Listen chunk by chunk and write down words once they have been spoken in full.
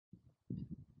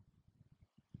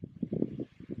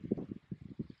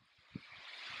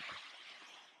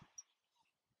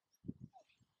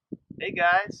Hey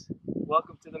guys,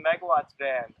 welcome to the MegaWats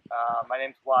van. My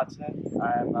name's Watson.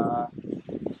 I'm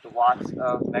the Watts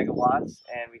of MegaWats,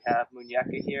 and we have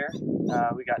Muñeca here.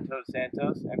 We got Toto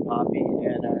Santos and Poppy,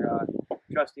 and our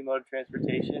trusty mode of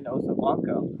transportation, Osa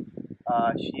Blanco.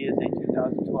 She is a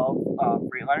 2012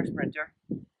 Freightliner Sprinter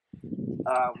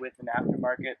with an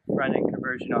aftermarket front end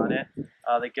conversion on it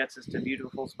that gets us to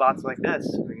beautiful spots like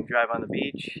this. We can drive on the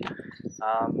beach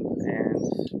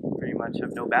and pretty much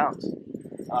have no bounds.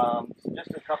 So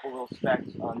just a couple little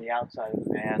specs on the outside of the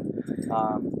van.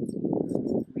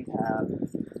 We have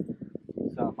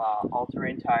some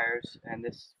all-terrain tires, and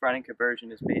this front end conversion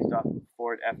is based off of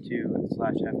Ford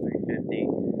F2/F350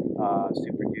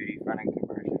 Super Duty front end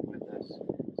conversion with this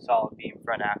solid beam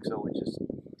front axle, which is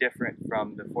different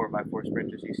from the 4x4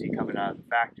 Sprinters you see coming out of the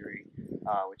factory,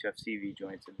 which have CV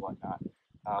joints and whatnot.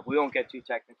 We won't get too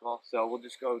technical, so we'll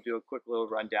just go do a quick little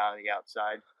rundown of the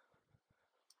outside.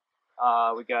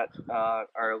 We got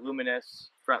our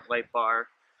luminous front light bar,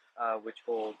 which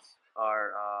holds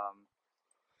our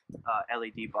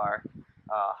LED bar,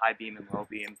 high beam and low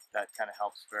beam. That kind of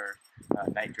helps for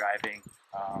night driving.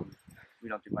 We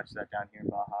don't do much of that down here in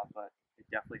Baja, but it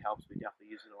definitely helps. We definitely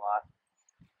use it a lot.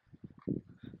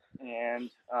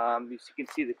 And you can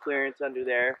see the clearance under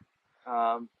there.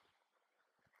 Got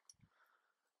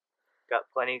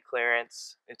plenty of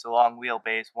clearance. It's a long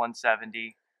wheelbase,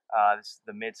 170. This is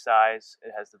the mid-size.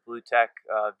 It has the BlueTech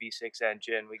V6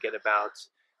 engine. We get about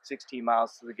 16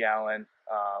 miles to the gallon.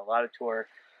 A lot of torque.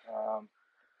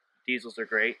 Diesels are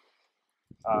great.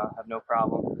 Have no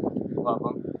problem. Love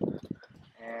them.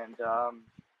 And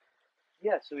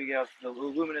yeah, so we have the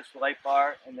luminous light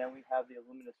bar, and then we have the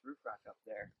luminous roof rack up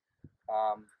there.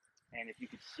 And if you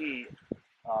could see,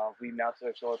 we mounted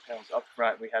our solar panels up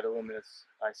front. We had luminous.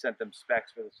 I sent them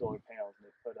specs for the solar panels, and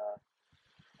they put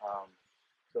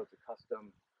so it's a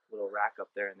custom little rack up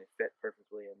there, and they fit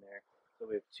perfectly in there. So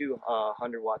we have two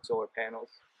 100-watt solar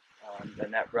panels,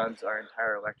 and that runs our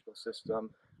entire electrical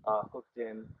system, hooked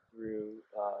in through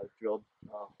drilled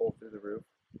hole through the roof.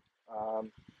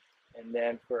 And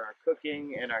then for our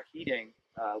cooking and our heating,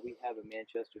 we have a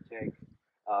Manchester tank,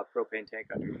 propane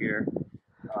tank under here,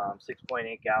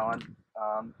 6.8 gallon.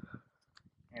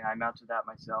 And I mounted that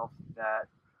myself. That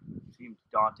seems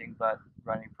daunting, but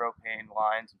running propane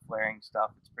lines and flaring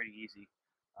stuff, it's pretty easy.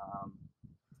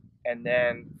 And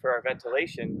then for our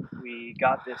ventilation, we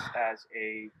got this as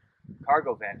a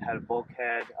cargo vent. Had a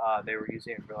bulkhead. They were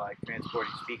using it for like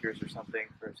transporting speakers or something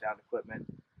for sound equipment.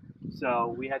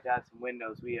 So we had to add some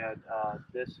windows. We had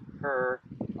this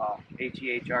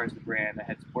HEHR is the brand. I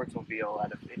had Sportsmobile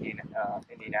out of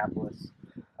Indianapolis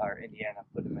or Indiana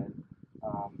put them in.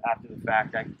 After the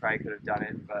fact, I probably could have done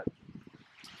it, but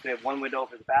we have one window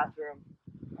over the bathroom.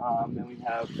 Then we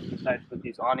have decided to put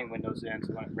these awning windows in,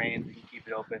 so when it rains, we can keep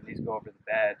it open. These go over the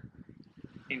bed.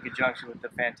 In conjunction with the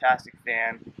fantastic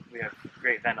fan, we have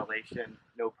great ventilation,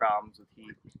 no problems with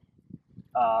heat.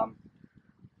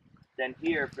 Then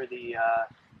here for the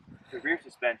rear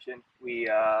suspension, we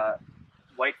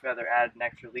White Feather added an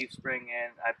extra leaf spring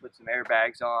in. I put some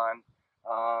airbags on,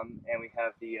 and we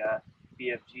have the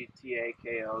BFG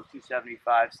TAKO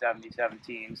 275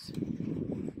 7017s.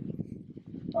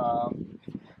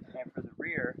 And for the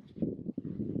rear,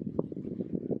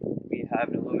 we have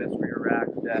an aluminum rear rack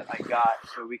that I got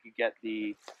so we could get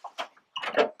the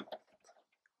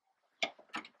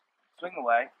swing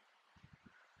away.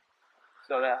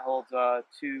 So that holds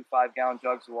two 5-gallon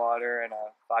jugs of water and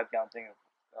a 5-gallon thing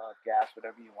of gas,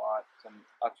 whatever you want. Some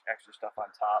extra stuff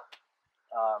on top.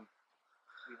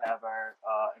 We have our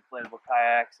inflatable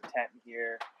kayaks, a tent in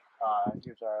here.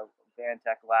 Here's our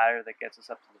VanTech ladder that gets us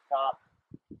up to the top.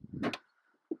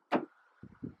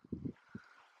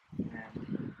 And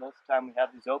most of the time we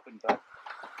have these open, but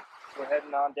we're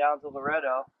heading on down to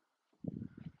Loretto.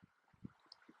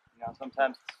 You know,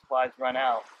 sometimes the supplies run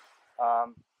out.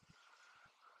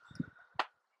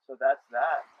 So that's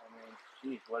that. I mean,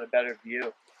 geez, what a better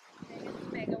view.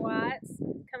 MegaWats,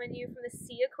 coming to you from the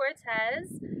Sea of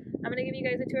Cortez. I'm going to give you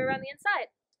guys a tour around the inside.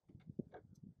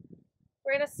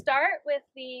 We're going to start with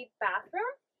the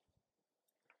bathroom.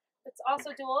 It's also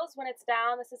duals. When it's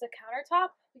down, this is a countertop.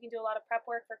 We can do a lot of prep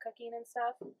work for cooking and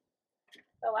stuff.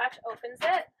 The latch opens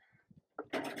it.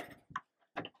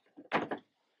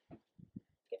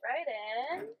 Get right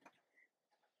in.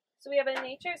 So we have a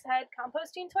Nature's Head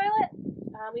composting toilet.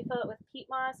 We fill it with peat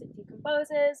moss. It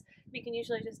decomposes. We can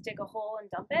usually just dig a hole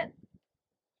and dump it.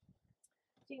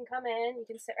 So you can come in. You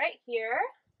can sit right here.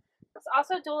 This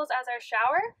also duals as our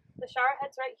shower. The shower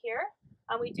head's right here.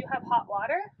 We do have hot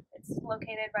water. It's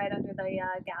located right under the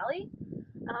galley.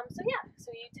 So yeah,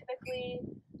 so you typically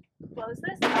close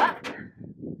this up,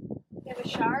 We have a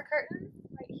shower curtain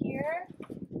right here.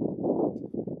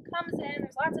 Comes in,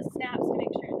 there's lots of snaps to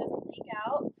make sure it doesn't leak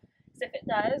out. Because if it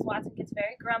does, Watson gets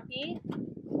very grumpy.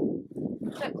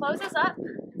 So it closes up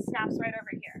and snaps right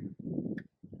over here.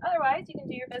 Otherwise, you can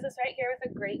do your business right here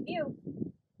with a great view.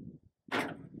 So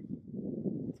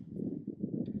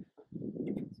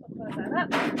we'll close that up.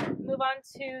 Move on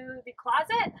to the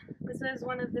closet. This is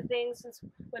one of the things since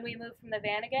when we moved from the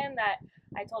van again that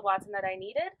I told Watson that I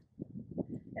needed.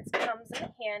 It comes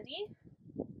in handy.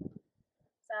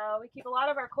 So we keep a lot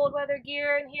of our cold weather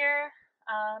gear in here,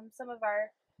 some of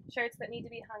our shirts that need to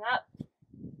be hung up,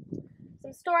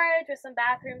 some storage with some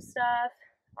bathroom stuff,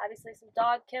 obviously some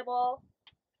dog kibble.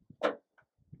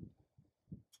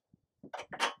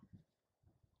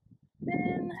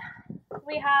 Then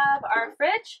we have our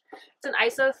fridge. It's an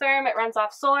isotherm. It runs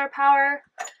off solar power.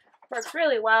 Works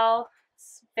really well.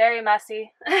 It's very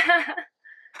messy.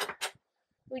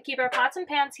 We keep our pots and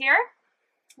pans here.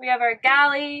 We have our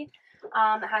galley.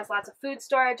 It has lots of food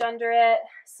storage under it,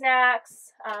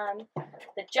 snacks,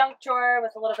 the junk drawer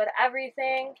with a little bit of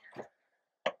everything.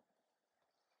 We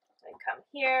come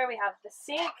here, we have the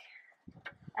sink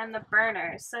and the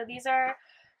burners. So these are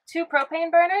 2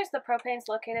 propane burners. The propane's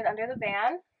located under the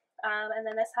van. And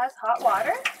then this has hot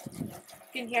water.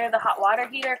 You can hear the hot water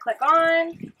heater click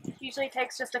on. Usually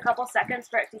takes just a couple seconds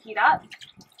for it to heat up.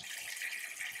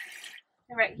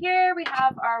 And right here we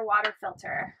have our water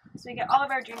filter. So we get all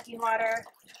of our drinking water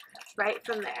right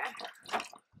from there. We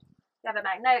have a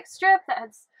magnetic strip that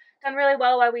has done really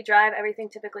well while we drive. Everything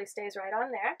typically stays right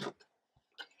on there.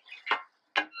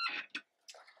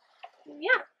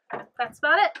 Yeah, that's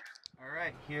about it.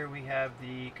 Alright, here we have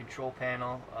the control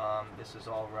panel. This is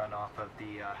all run off of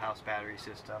the house battery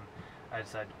system. I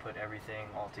decided to put everything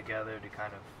all together to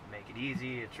kind of make it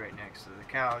easy. It's right next to the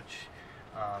couch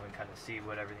and kind of see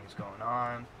what everything's going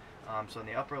on. So in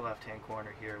the upper left hand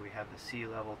corner here we have the sea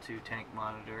level 2 tank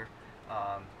monitor.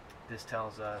 This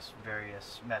tells us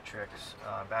various metrics,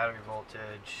 battery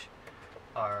voltage,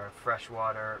 our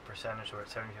freshwater percentage, we're at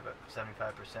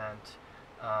 75%.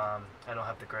 I don't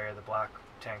have the gray or the black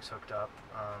tanks hooked up.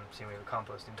 See, we have a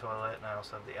composting toilet, and I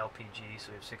also have the LPG,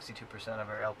 so we have 62% of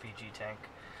our LPG tank.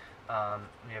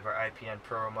 We have our IPN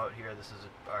Pro remote here. This is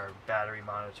our battery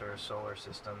monitor solar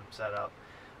system setup.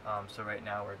 So right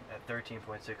now we're at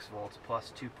 13.6 volts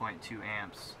plus 2.2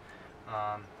 amps.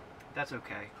 That's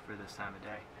okay for this time of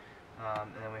day.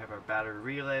 And then we have our battery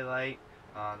relay light.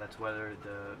 That's whether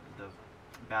the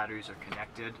batteries are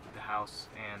connected, the house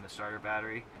and the starter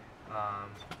battery.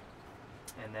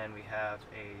 And then we have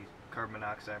a carbon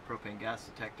monoxide propane gas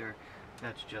detector.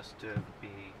 That's just to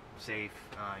be safe.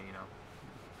 You know,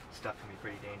 stuff can be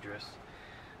pretty dangerous.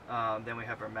 Then we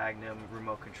have our Magnum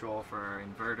remote control for our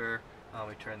inverter.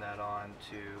 We turn that on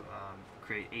to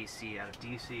create AC out of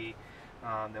DC.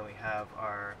 Then we have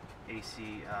our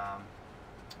AC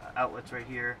outlets right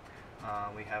here.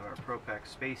 We have our Propex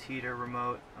space heater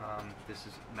remote. This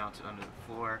is mounted under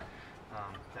the floor.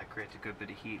 That creates a good bit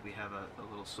of heat. We have a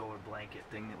little solar blanket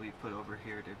thing that we put over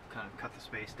here to kind of cut the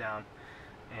space down.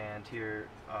 And here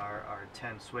are our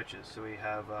 10 switches. So we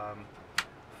have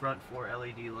front 4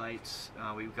 LED lights.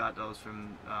 We've got those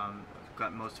from,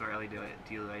 got most of our LED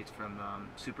lights from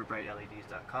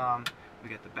superbrightleds.com. We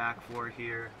got the back 4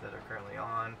 here that are currently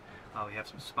on. We have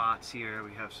some spots here.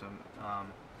 We have some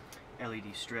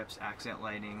LED strips, accent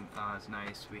lighting is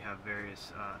nice. We have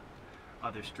various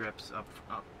other strips up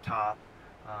top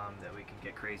that we can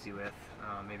get crazy with.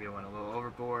 Maybe I went a little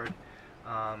overboard,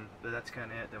 but that's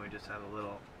kind of it. Then we just have a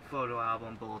little photo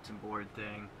album, bulletin board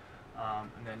thing.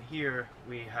 And then here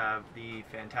we have the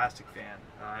fantastic fan.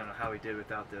 I don't know how we did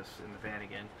without this in the van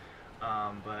again,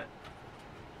 but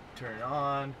turn it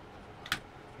on,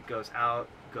 it goes out,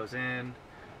 goes in,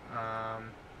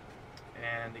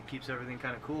 and it keeps everything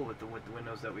kind of cool with the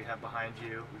windows that we have behind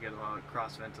you. We get a lot of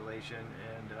cross ventilation,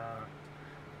 and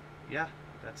yeah,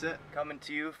 that's it. Coming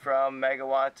to you from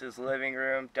MegaWats' living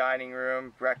room, dining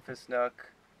room, breakfast nook,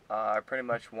 pretty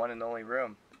much one and only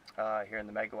room here in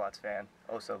the MegaWats van,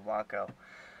 Oso Blanco.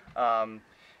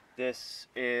 This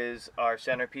is our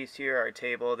centerpiece here, our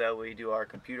table that we do our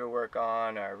computer work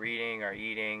on, our reading, our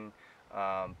eating,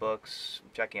 books,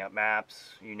 checking out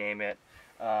maps, you name it.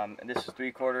 And this is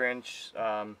 3/4 inch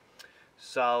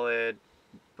solid,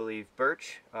 I believe,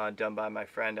 birch, done by my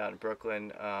friend out in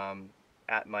Brooklyn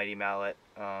at Mighty Mallet.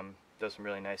 Does some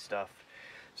really nice stuff.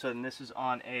 So then this is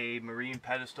on a marine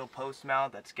pedestal post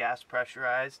mount that's gas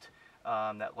pressurized,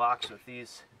 that locks with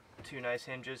these 2 nice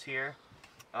hinges here.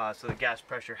 So the gas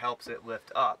pressure helps it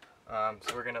lift up.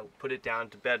 So we're gonna put it down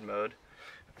to bed mode.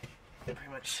 Pretty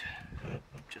much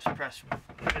just press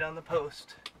right on the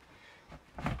post.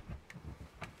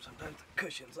 sometimes the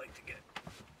cushions like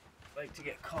to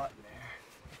get caught in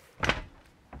there.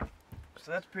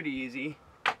 So that's pretty easy.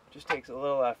 Just takes a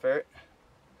little effort.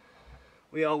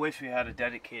 We all wish we had a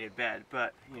dedicated bed,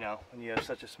 but you know, when you have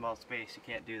such a small space, you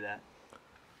can't do that.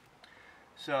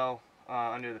 So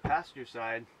under the passenger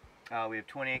side, we have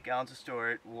 28 gallons of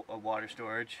storage, water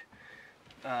storage,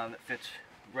 that fits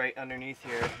right underneath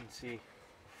here. You can see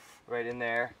right in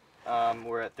there.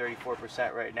 We're at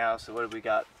 34% right now, so what have we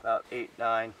got? About 8,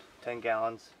 9, 10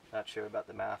 gallons. Not sure about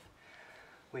the math.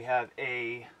 We have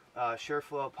a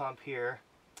SureFlow pump here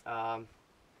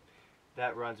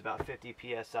that runs about 50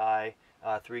 psi,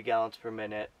 3 gallons per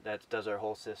minute. That does our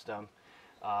whole system.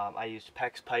 I used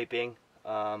PEX piping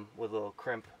with little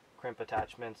crimp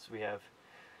attachments. We have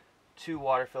 2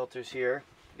 water filters here.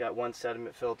 We got 1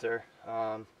 sediment filter,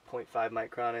 0.5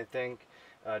 micron I think.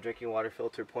 Drinking water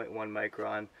filter, 0.1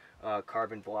 micron.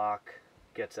 Carbon block,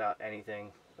 gets out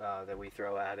anything that we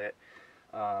throw at it.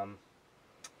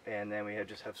 And then we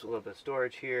just have a little bit of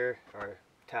storage here, our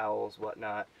towels,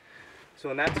 whatnot. So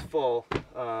when that's full,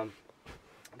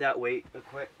 that weight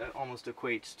almost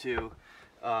equates to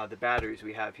the batteries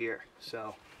we have here.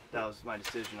 So that was my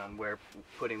decision on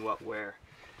putting what where.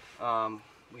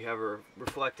 We have a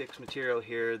Reflectix material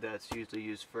here that's usually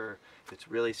used for if it's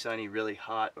really sunny, really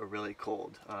hot, or really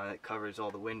cold. It covers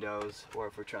all the windows, or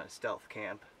if we're trying to stealth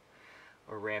camp,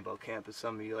 or Rambo camp as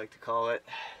some of you like to call it.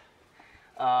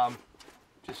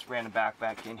 Just ran a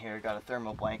backpack in here, got a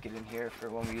thermal blanket in here for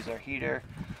when we use our heater.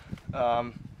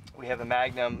 We have a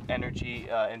Magnum Energy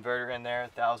inverter in there,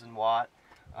 1000 watt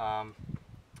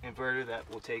inverter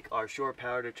that will take our shore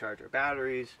power to charge our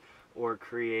batteries or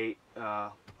create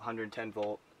 110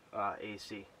 volt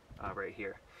AC right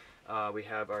here. We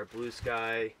have our Blue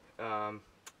Sky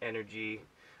Energy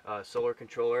solar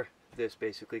controller. This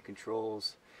basically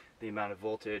controls the amount of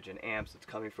voltage and amps that's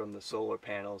coming from the solar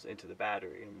panels into the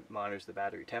battery and monitors the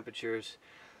battery temperatures.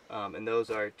 And those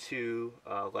are 2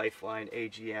 Lifeline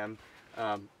AGM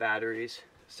batteries,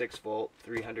 6 volt,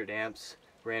 300 amps,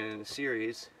 ran in a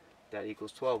series that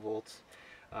equals 12 volts,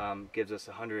 gives us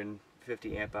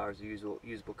 150 amp hours of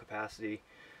usable capacity.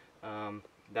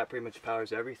 That pretty much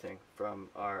powers everything from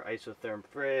our isotherm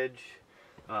fridge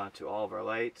to all of our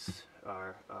lights,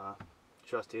 our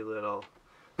trusty little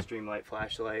Streamlight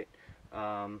flashlight.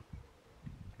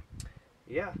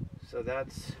 Yeah, so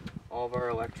that's all of our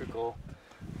electrical.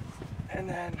 And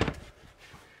then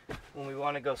when we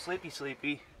want to go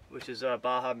sleepy, which is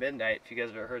Baja Midnight, if you guys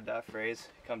have ever heard that phrase,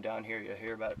 come down here, you'll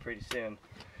hear about it pretty soon.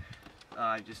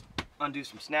 Just undo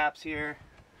some snaps here,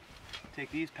 take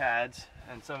these pads,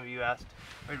 and some of you asked,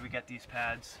 where did we get these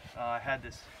pads? I had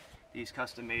these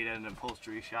custom made at an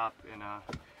upholstery shop in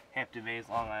Hampton Bays,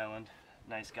 Long Island.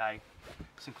 Nice guy,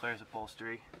 Sinclair's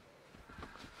Upholstery.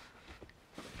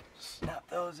 Snap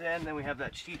those in, then we have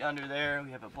that sheet under there,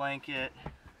 we have a blanket,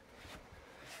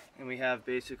 and we have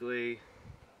basically,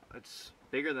 it's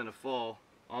bigger than a full,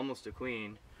 almost a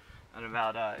queen, and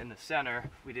about in the center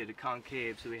we did a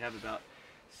concave, so we have about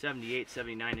 78,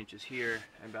 79 inches here,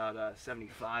 and about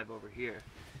 75 over here.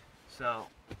 So,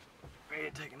 ready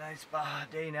to take a nice Baja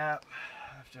day nap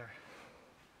after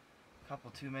a couple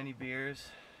too many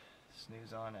beers.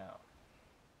 Snooze on out.